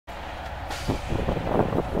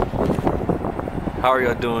How are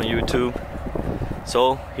y'all doing, YouTube?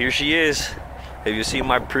 So here she is. If you see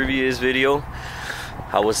my previous video,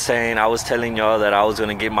 I was telling y'all that I was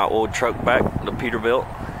gonna get my old truck back, the Peterbilt,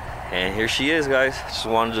 and here she is, guys. Just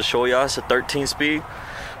wanted to show y'all. It's a 13 speed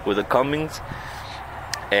with a Cummins,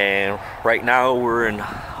 and right now we're in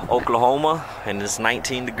Oklahoma and it's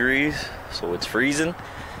 19 degrees, so it's freezing,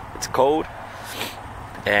 it's cold,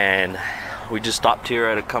 and we just stopped here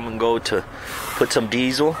at a come and go to put some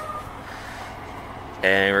diesel,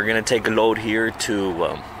 and we're gonna take a load here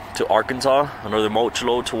to Arkansas, another mulch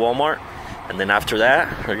load to Walmart, and then after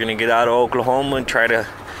that we're gonna get out of Oklahoma and try to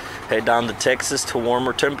head down to Texas to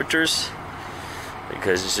warmer temperatures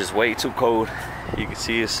because it's just way too cold. You can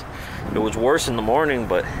see it was worse in the morning,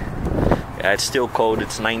 but yeah, it's still cold.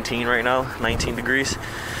 It's 19 right now, 19 degrees.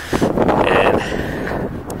 And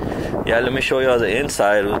yeah, let me show y'all the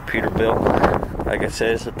inside of the Peterbilt. Like I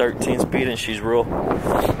said, it's a 13 speed and she's real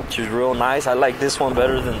nice. I like this one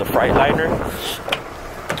better than the Freightliner.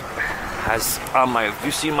 As if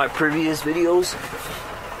you see my previous videos,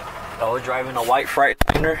 I was driving a white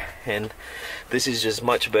Freightliner, and this is just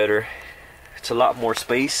much better. It's a lot more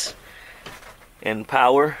space and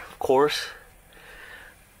power, of course.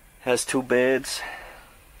 Has two beds,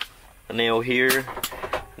 a nail here,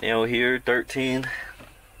 13,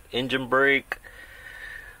 engine brake,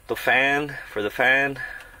 the fan,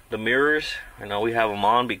 the mirrors. I know we have them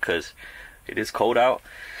on because it is cold out,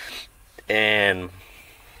 and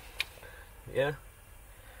yeah,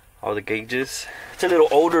 all the gauges. It's a little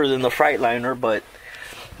older than the Freightliner, but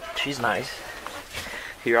she's nice.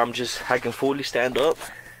 Here I can fully stand up.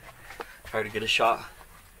 Try to get a shot.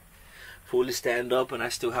 Fully stand up, and I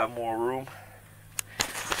still have more room.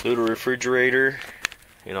 Little refrigerator.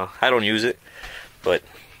 You know, I don't use it, but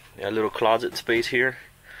yeah, a little closet space here.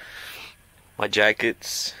 My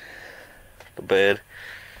jackets, the bed.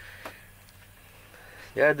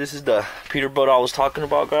 Yeah, this is the Peterbilt I was talking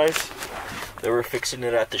about, guys. They were fixing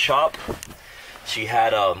it at the shop. She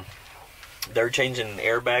had they're changing an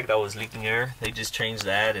airbag that was leaking air. They just changed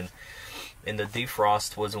that, and the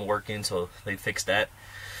defrost wasn't working, so they fixed that.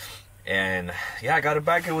 And yeah, I got it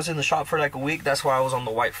back. It was in the shop for like a week. That's why I was on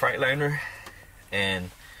the white Freightliner. And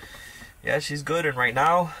yeah, she's good. And right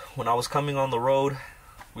now, when I was coming on the road,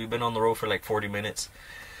 we've been on the road for like 40 minutes.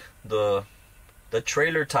 The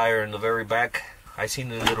trailer tire in the very back, I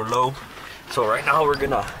seen it a little low. So right now we're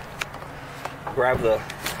gonna grab the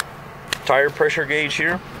tire pressure gauge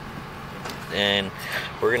here, and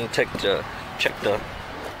we're gonna check the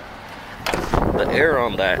air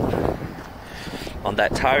on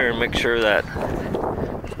that tire and make sure that,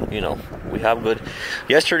 you know, we have good.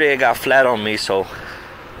 Yesterday it got flat on me, so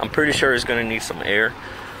I'm pretty sure it's gonna need some air,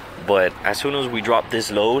 but as soon as we drop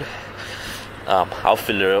this load, I'll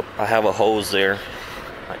fill it up. I have a hose there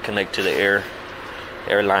I connect to the air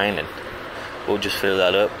line, and we'll just fill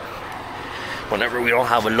that up whenever we don't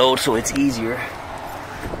have a load, so it's easier.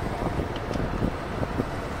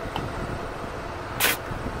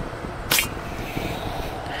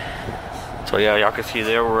 So yeah, y'all can see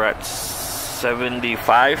there we're at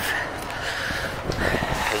 75.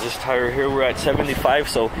 This tire here, we're at 75,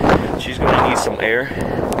 so she's gonna need some air.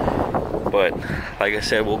 But like I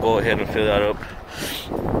said, we'll go ahead and fill that up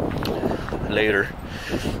later.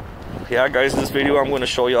 Yeah, guys, this video I'm gonna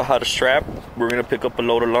show y'all how to strap. We're gonna pick up a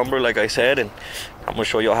load of lumber, like I said, and I'm gonna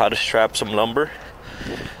show y'all how to strap some lumber,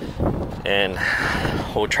 and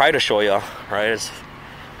we'll try to show y'all, right,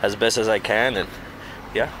 as best as I can, and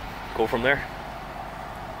yeah, go from there.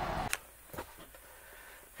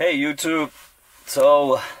 Hey YouTube,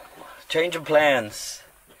 so change of plans.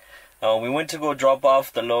 We went to go drop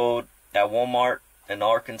off the load at Walmart in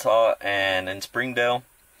Arkansas and in Springdale,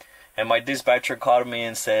 and my dispatcher called me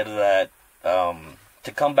and said that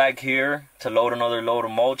to come back here to load another load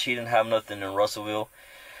of mulch. He didn't have nothing in Russellville.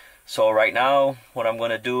 So right now what I'm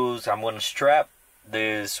gonna do is I'm gonna strap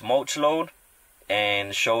this mulch load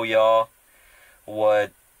and show y'all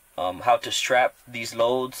what how to strap these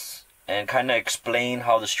loads, and kind of explain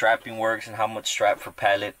how the strapping works and how much strap for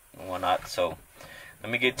pallet and whatnot. So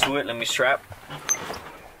let me get to it. Let me strap.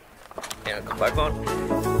 Yeah, come back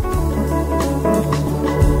on.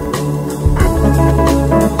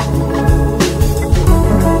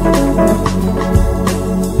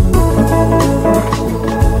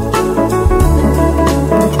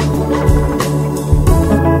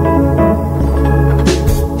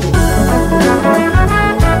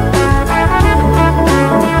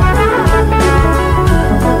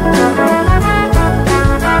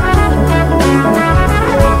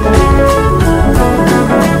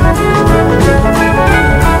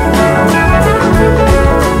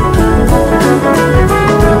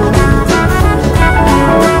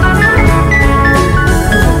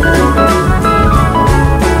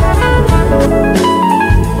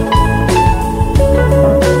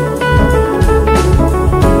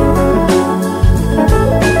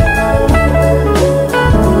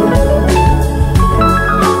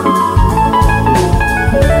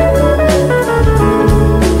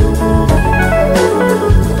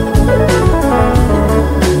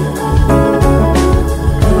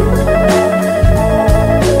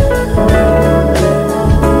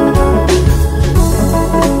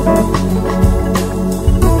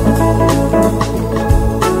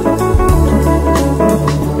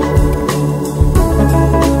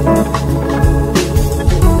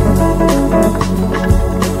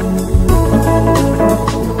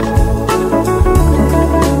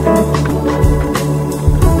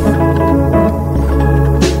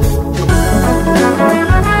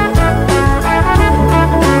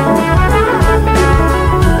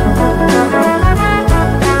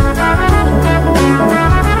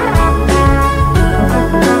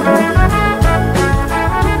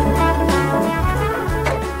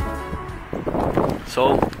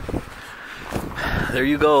 there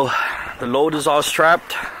you go. The load is all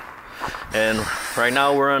strapped, and right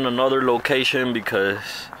now we're in another location because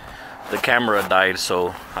the camera died,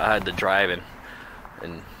 so I had to drive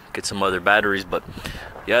and get some other batteries. But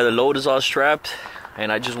yeah, the load is all strapped,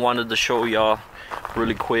 and I just wanted to show y'all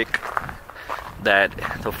really quick that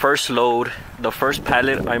the first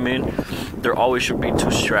pallet I'm in, there always should be 2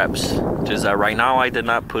 straps. Just that right now I did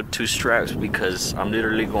not put 2 straps because I'm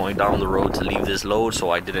literally going down the road to leave this load, so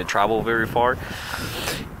I didn't travel very far.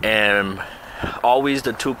 And always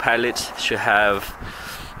the 2 pallets should have,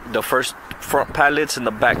 the front pallets and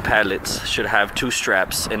the back pallets should have 2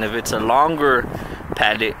 straps. And if it's a longer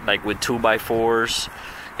pallet, like with 2x4s,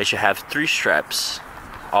 it should have 3 straps.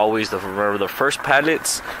 Always remember the first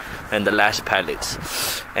pallets and the last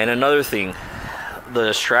pallets. And another thing,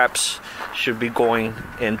 the straps should be going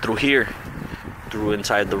in through here, through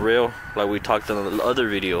inside the rail, like we talked in the other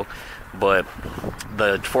video. But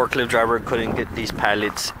the forklift driver couldn't get these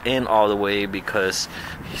pallets in all the way because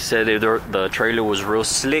he said the trailer was real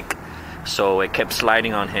slick, so it kept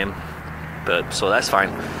sliding on him. But so that's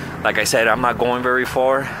fine. Like I said, I'm not going very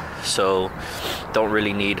far, so don't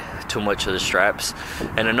really need too much of the straps.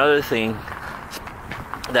 And another thing,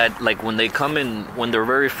 that like when they come in, when they're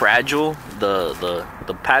very fragile, the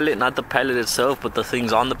pallet, not the pallet itself, but the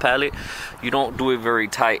things on the pallet, you don't do it very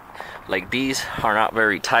tight. Like these are not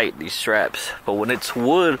very tight, these straps. But when it's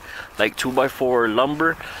wood, like 2x4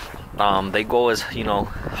 lumber, they go as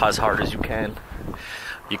hard as you can.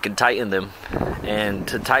 You can tighten them, and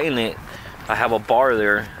to tighten it, I have a bar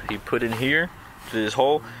there. You put in here to this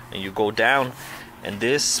hole, and you go down, and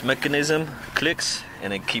this mechanism clicks,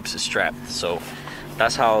 and it keeps it strapped. So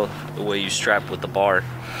that's how the way you strap with the bar.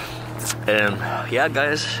 And yeah,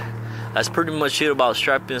 guys, that's pretty much it about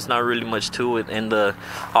strapping. It's not really much to it. And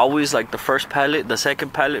always like the first pallet, the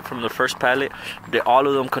second pallet from the first pallet, all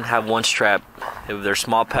of them can have 1 strap. If they're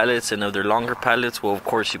small pallets, and if they're longer pallets, well, of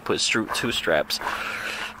course you put 2 straps.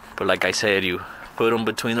 But like I said, you put them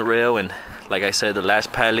between the rail, and like I said, the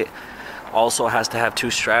last pallet also has to have 2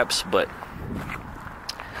 straps. But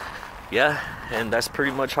yeah, and that's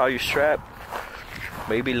pretty much how you strap.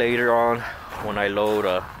 Maybe later on, when I load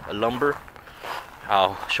a lumber,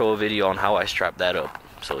 I'll show a video on how I strap that up.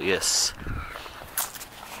 So yes,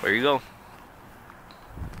 there you go.